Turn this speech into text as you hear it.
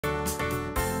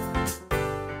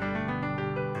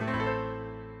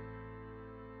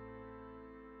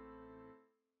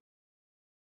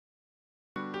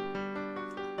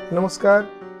নমস্কার,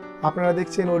 আপনারা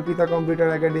দেখছেন অর্পিতা কম্পিউটার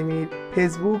একাডেমির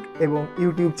ফেসবুক এবং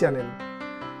ইউটিউব চ্যানেল।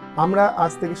 আমরা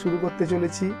আজ থেকে শুরু করতে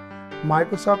চলেছি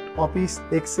Microsoft office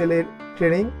এক্সেলের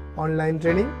training, online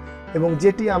training, এবং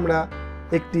যেটি আমরা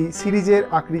একটি সিরিজের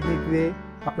আকৃতিতে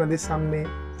আপনাদের সামনে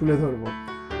তুলে ধরব।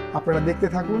 আপনারা দেখতে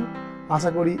থাকুন,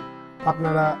 আশা করি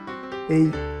আপনারা এই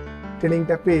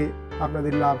ট্রেনিংটা পেয়ে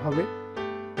আপনাদের লাভ হবে,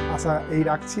 আশা এই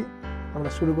রাখছি। আমরা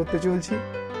শুরু করতে চলছি,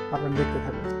 আপনারা দেখতে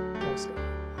থাকুন। নমস্কার।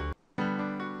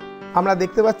 আমরা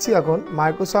দেখতে পাচ্ছি এখন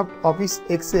মাইক্রোসফট অফিস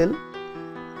এক্সেল,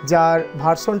 যার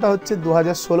ভার্সনটা হচ্ছে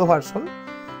 2016 ভার্সন।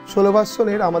 16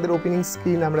 ভার্সনের আমাদের ওপেনিং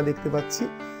স্ক্রিন আমরা দেখতে পাচ্ছি।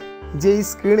 যেই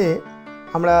স্ক্রিনে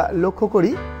আমরা লক্ষ্য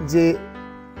করি যে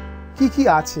কি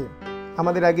আছে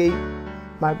আমাদের আগেই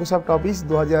মাইক্রোসফট অফিস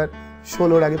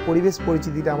 2016 আগে পরিবেশ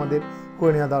পরিচিতিটা আমাদের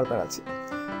করে নেওয়া দরকার আছে।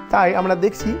 তাই আমরা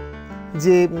দেখছি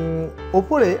যে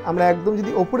ওপরে আমরা একদম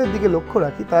যদি ওপরের দিকে লক্ষ্য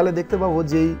রাখি তাহলে দেখতে পাবো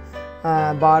যেই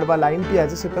বার বা লাইনটি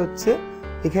আছে সেটা হচ্ছে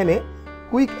এখানে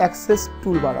কুইক অ্যাক্সেস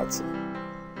টুলবার আছে।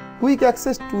 কুইক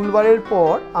অ্যাক্সেস টুলবারের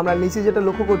পর আমরা নিচে যেটা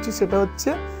লক্ষ্য করছি সেটা হচ্ছে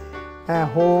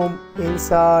home,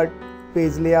 insert,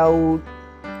 page layout,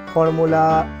 formula,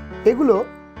 এগুলো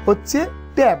হচ্ছে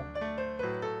ট্যাব।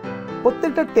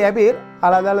 প্রত্যেকটা ট্যাবের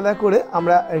আলাদা আলাদা করে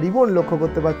আমরা রিবন লক্ষ্য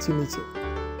করতে পারছি।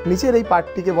 নিচের এই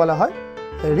পার্টটিকে বলা হয়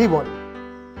রিবন।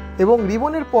 এবং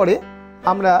রিবনের পরে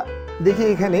আমরা দেখি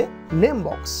এখানে নেম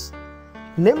বক্স।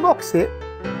 নেম বক্সে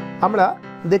আমরা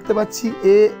দেখতে পাচ্ছি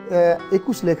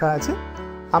A21 লেখা আছে।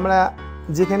 আমরা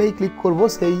যেখানেই ক্লিক করব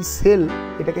সেই সেল,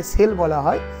 এটাকে সেল বলা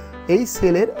হয়, এই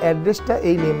সেলের অ্যাড্রেসটা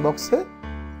এই নেম বক্সে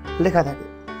লেখা থাকে।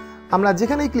 আমরা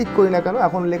যেখানেই ক্লিক করি না কেন,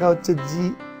 এখন লেখা হচ্ছে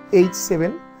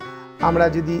GH7। আমরা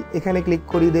যদি এখানে ক্লিক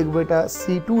করি দেখব এটা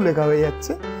C2 লেখা হয়ে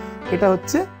যাচ্ছে। এটা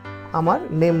হচ্ছে আমার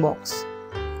নেম বক্স।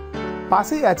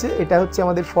 পাশেই আছে, এটা হচ্ছে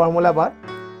আমাদের ফর্মুলা বার।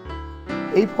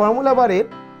 এই ফর্মুলা বারের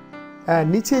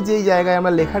নিচে যেই জায়গায়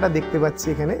আমরা লেখাটা দেখতে পাচ্ছি,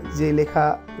 এখানে যে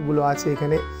লেখাগুলো আছে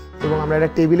এখানে, এবং আমরা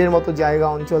একটা টেবিলের মতো জায়গা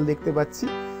অঞ্চল দেখতে পাচ্ছি,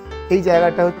 এই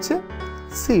জায়গাটা হচ্ছে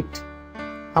সিট,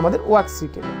 আমাদের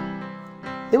ওয়ার্কশিটে।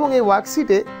 এবং এই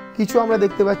ওয়ার্কশিটে কিছু আমরা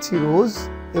দেখতে পাচ্ছি রোজ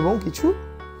এবং কিছু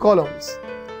কলমস।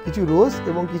 কিছু রোজ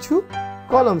এবং কিছু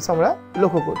কলমস আমরা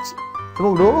লক্ষ্য করছি।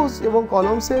 এবং রোজ এবং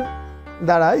কলমসের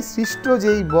দ্বারাই সৃষ্ট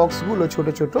যেই বক্সগুলো ছোট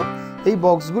ছোট, এই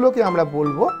বক্সগুলোকে আমরা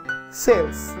বলবো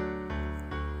সেলস।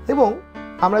 এবং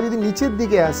আমরা যদি নিচের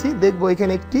দিকে আসি দেখব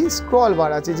এখানে একটি স্ক্রল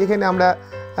বার আছে, যেখানে আমরা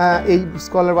এই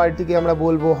স্ক্রল বারটিকে আমরা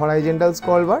বলবো হরাইজন্টাল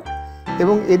স্ক্রল বার।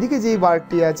 এবং এদিকে যেই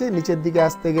বারটি আছে নিচের দিকে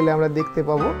আসতে গেলে আমরা দেখতে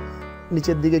পাবো,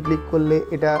 নিচের দিকে ক্লিক করলে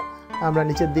এটা আমরা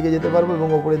নিচের দিকে যেতে পারবো, এবং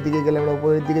ওপরের দিকে গেলে আমরা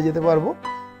ওপরের দিকে যেতে পারবো।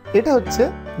 এটা হচ্ছে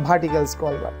ভার্টিক্যাল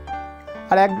স্ক্রল বার।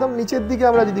 আর একদম নিচের দিকে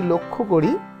আমরা যদি লক্ষ্য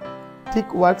করি, ঠিক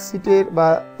ওয়ার্কশিটের বা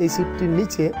এই শিটটির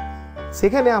নিচে,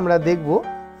 সেখানে আমরা দেখব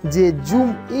যে জুম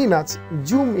ইন আছে।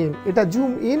 জুম ইন, এটা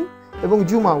জুম ইন এবং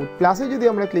জুম আউট। প্লাসে যদি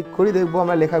আমরা ক্লিক করি দেখব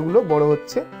আমরা লেখাগুলো বড়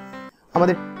হচ্ছে।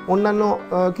 আমাদের অন্যান্য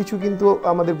কিছু কিন্তু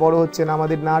আমাদের বড় হচ্ছে না,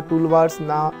 আমাদের না টুলবার্স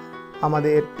না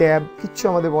আমাদের ট্যাব, কিচ্ছু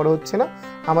আমাদের বড় হচ্ছে না।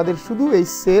 আমাদের শুধু এই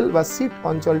সেল বা সিট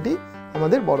অঞ্চলটি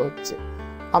আমাদের বড় হচ্ছে।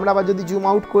 আমরা আবার যদি জুম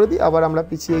আউট করে দিই, আবার আমরা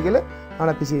পিছিয়ে গেলে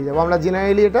আমরা পিছিয়ে যাব। আমরা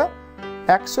জেনারেলি এটা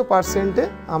 100%-এ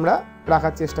আমরা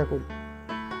রাখার চেষ্টা করি।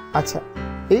 আচ্ছা,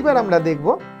 এইবার আমরা দেখব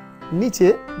নিচে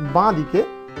বাঁ দিকে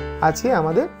আছে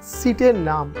আমাদের সিটের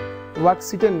নাম,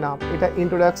 ওয়ার্কশিটের নাম। এটা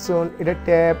ইন্ট্রোডাকশন, এটা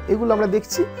ট্যাব, এগুলো আমরা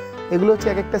দেখছি। এগুলো হচ্ছে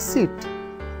এক একটা সিট,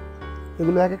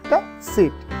 এগুলো এক একটা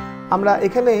সিট। আমরা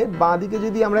এখানে বাঁ দিকে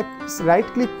যদি আমরা রাইট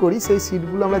ক্লিক করি, সেই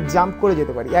সিটগুলো আমরা জাম্প করে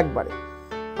যেতে পারি একবারে।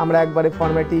 আমরা একবারে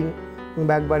ফরম্যাটিং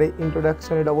কিংবা একবারে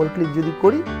ইন্ট্রোডাকশনে ডবল ক্লিক যদি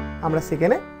করি, আমরা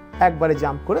সেখানে একবারে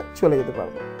জাম্প করে চলে যেতে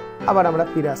পারবো, আবার আমরা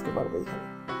ফিরে আসতে পারবো এখানে।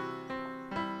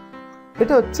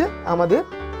 এটা হচ্ছে আমাদের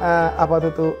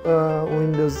আপাতত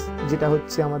উইন্ডোজ, যেটা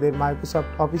হচ্ছে আমাদের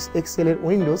মাইক্রোসফট অফিস এক্সেলের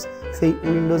উইন্ডোজ, সেই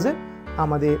উইন্ডোজের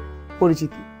আমাদের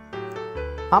পরিচিতি।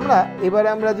 এবারে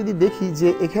আমরা যদি দেখি যে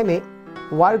এখানে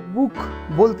ওয়ার্কবুক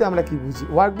বলতে আমরা কি বুঝি।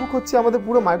 ওয়ার্কবুক হচ্ছে আমাদের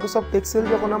পুরো মাইক্রোসফট এক্সেল,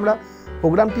 যখন আমরা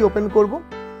প্রোগ্রামটি ওপেন করব,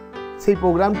 সেই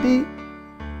প্রোগ্রামটি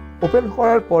ওপেন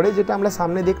করার পরে যেটা আমরা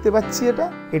সামনে দেখতে পাচ্ছি,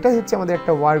 এটাই হচ্ছে আমাদের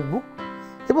একটা ওয়ার্কবুক।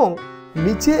 এবং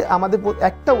নিচে আমাদের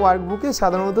একটা ওয়ার্কবুকে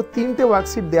সাধারণত 3টে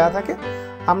ওয়ার্কশিট দেওয়া থাকে।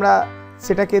 আমরা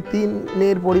সেটাকে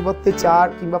 3-এর পরিবর্তে 4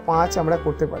 কিংবা 5 আমরা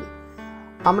করতে পারি।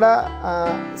 আমরা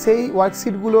সেই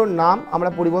ওয়ার্কশিটগুলোর নাম আমরা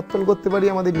পরিবর্তন করতে পারি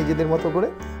আমাদের নিজেদের মতো করে।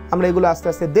 আমরা এগুলো আস্তে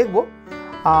আস্তে দেখব।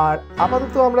 আর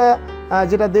আপাতত আমরা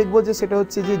যেটা দেখব যে সেটা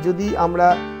হচ্ছে যে যদি আমরা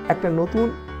একটা নতুন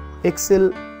এক্সেল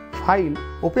ফাইল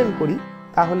ওপেন করি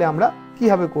তাহলে আমরা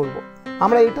কিভাবে করব।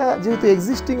 আমরা এটা যেহেতু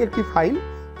এক্সিস্টিং একটি ফাইল,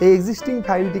 এই এক্সিস্টিং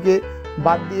ফাইলটিকে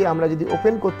বাদ দিয়ে আমরা যদি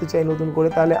ওপেন করতে চাই নতুন করে,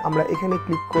 তাহলে আমরা এখানে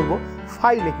ক্লিক করব,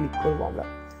 ফাইলে ক্লিক করব। আমরা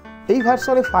এই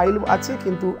ভার্সনে ফাইল আছে,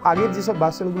 কিন্তু আগের যেসব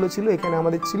ভার্সনগুলো ছিল এখানে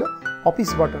আমাদের ছিল office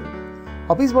button.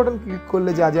 Office button click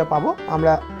করলে যা যা পাবো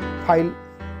আমরা ফাইল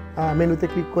মেনুতে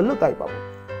ক্লিক করলেও তাই পাবো।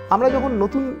 আমরা যখন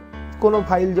নতুন কোনো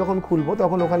ফাইল যখন খুলবো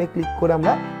তখন ওখানে ক্লিক করে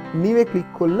আমরা নিউয়ে ক্লিক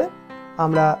করলে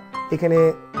আমরা এখানে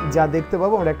যা দেখতে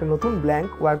পাবো, আমরা একটা নতুন ব্ল্যাঙ্ক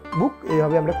ওয়ার্কবুক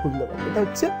এইভাবে আমরা খুলতে পাবো। এটা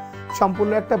হচ্ছে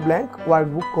সম্পূর্ণ একটা ব্ল্যাঙ্ক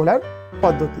ওয়ার্কবুক খোলার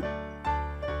পদ্ধতি।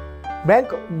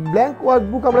 ব্ল্যাঙ্ক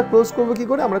ওয়ার্কবুক আমরা ক্লোজ করবো কি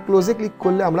করে? আমরা ক্লোজে ক্লিক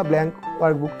করলে আমরা ব্ল্যাঙ্ক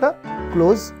ওয়ার্কবুকটা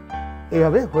ক্লোজ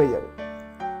এইভাবে হয়ে যাবে।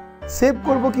 সেভ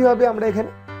করব কিভাবে? আমরা এখানে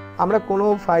আমরা কোনো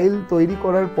ফাইল তৈরি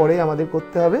করার পরে আমাদের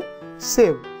করতে হবে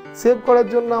সেভ করার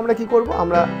জন্য আমরা কি করব?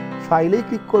 আমরা ফাইলেই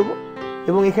ক্লিক করব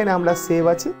এবং এখানে আমরা সেভ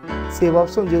আছে, সেভ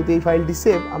অপশন, যেহেতু এই ফাইলটি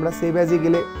সেভ, আমরা সেভ অ্যাজে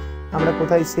গেলে আমরা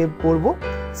কোথায় সেভ করব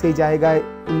সেই জায়গায়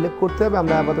উল্লেখ করতে হবে।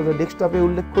 আমরা আপাতত ডেস্কটপে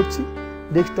উল্লেখ করছি।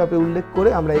 ডেস্কটপে উল্লেখ করে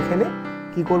আমরা এখানে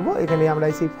কি করব? এখানে আমরা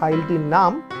সেই ফাইলটির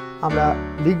নাম আমরা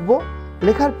লিখব।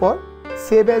 লেখার পর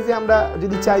সেভ অ্যাজে আমরা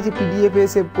যদি চাই যে পিডিএফে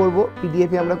সেভ করব,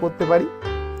 পিডিএফে আমরা করতে পারি,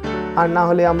 আর না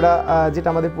হলে আমরা যেটা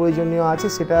আমাদের প্রয়োজনীয় আছে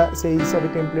সেটা সেই হিসাবে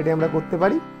টেমপ্লেটে আমরা করতে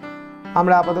পারি।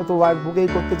 আমরা আপাতত ওয়ার্কবুকেই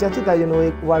করতে চাচ্ছি, তাই জন্য ওই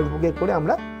ওয়ার্কবুকে করে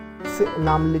আমরা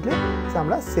নাম লিখে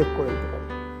আমরা সেভ করে দিতে পারি।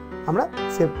 আমরা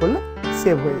সেভ করলে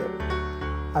সেভ হয়ে যাবে।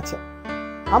 আচ্ছা,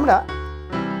 আমরা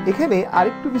এখানে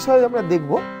আরেকটু বিষয় আমরা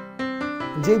দেখব,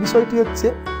 যে বিষয়টি হচ্ছে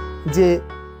যে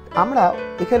আমরা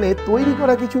এখানে তৈরি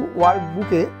করা কিছু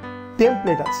ওয়ার্কবুকে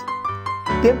টেমপ্লেট আছে।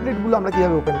 টেমপ্লেটগুলো আমরা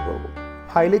কীভাবে ওপেন করব?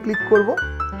 ফাইলে ক্লিক করব,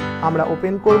 আমরা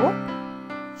ওপেন করব,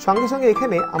 সঙ্গে সঙ্গে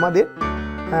এখানে আমাদের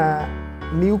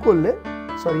নিউ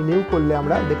করলে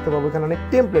আমরা দেখতে পাবো এখানে অনেক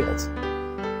টেমপ্লেট আছে।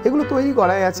 এগুলো তৈরি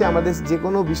করাই আছে। আমাদের যে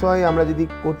কোনো বিষয়ে আমরা যদি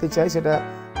করতে চাই সেটা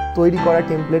তৈরি করা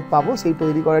টেমপ্লেট পাবো। সেই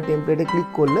তৈরি করা টেমপ্লেটে ক্লিক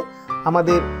করলে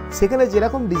আমাদের সেখানে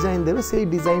যেরকম ডিজাইন দেবে সেই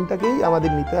ডিজাইনটাকেই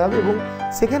আমাদের নিতে হবে এবং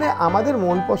সেখানে আমাদের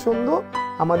মন পছন্দ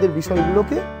আমাদের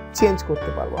বিষয়গুলোকে চেঞ্জ করতে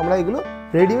পারবো। আমরা এগুলো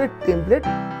রেডিমেড টেমপ্লেট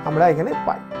আমরা এখানে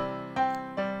পাই।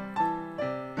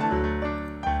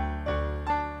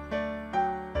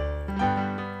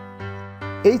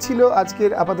 এই ছিল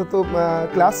আজকের আপাতত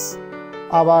ক্লাস।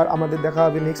 আবার আমাদের দেখা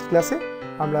হবে নেক্সট ক্লাসে।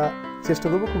 আমরা চেষ্টা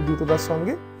করবো খুব দ্রুততার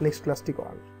সঙ্গে নেক্সট ক্লাসটি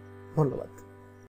করানোর। ধন্যবাদ।